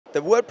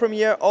The world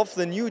premiere of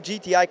the new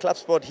GTI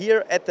Clubsport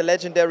here at the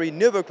legendary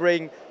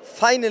Nürburgring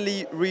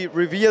finally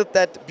revealed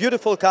that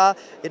beautiful car.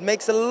 It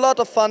makes a lot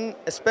of fun,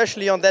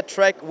 especially on that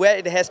track where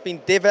it has been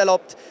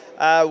developed.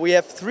 We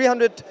have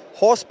 300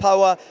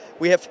 horsepower,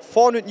 we have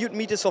 400 Newton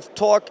meters of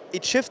torque,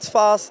 it shifts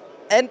fast,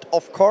 and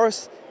of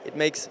course, it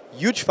makes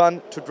huge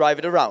fun to drive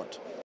it around.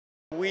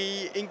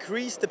 We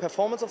increased the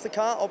performance of the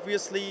car,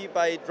 obviously,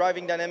 by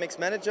Driving Dynamics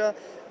Manager.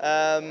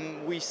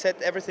 We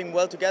set everything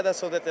well together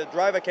so that the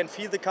driver can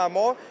feel the car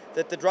more,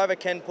 that the driver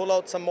can pull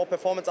out some more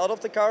performance out of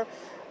the car.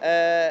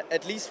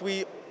 At least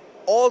we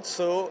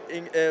also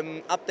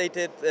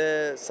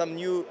updated some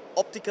new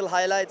optical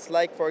highlights,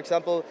 like, for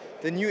example,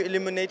 the new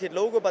illuminated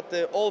logo, but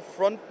the all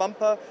front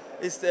bumper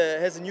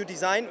has a new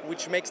design,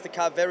 which makes the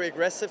car very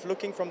aggressive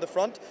looking from the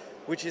front,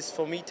 which is,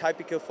 for me,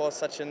 typical for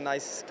such a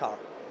nice car.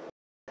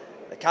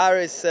 The car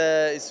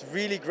is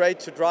really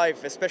great to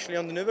drive, especially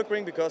on the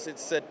Nürburgring, because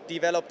it's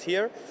developed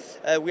here.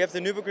 We have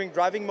the Nürburgring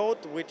driving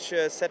mode, which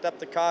set up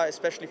the car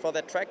especially for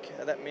that track.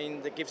 That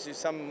means it gives you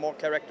some more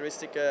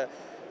characteristic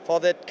for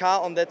that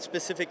car on that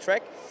specific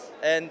track.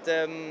 And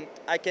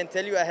I can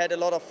tell you I had a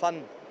lot of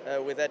fun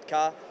with that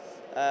car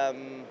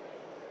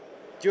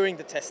during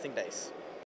the testing days.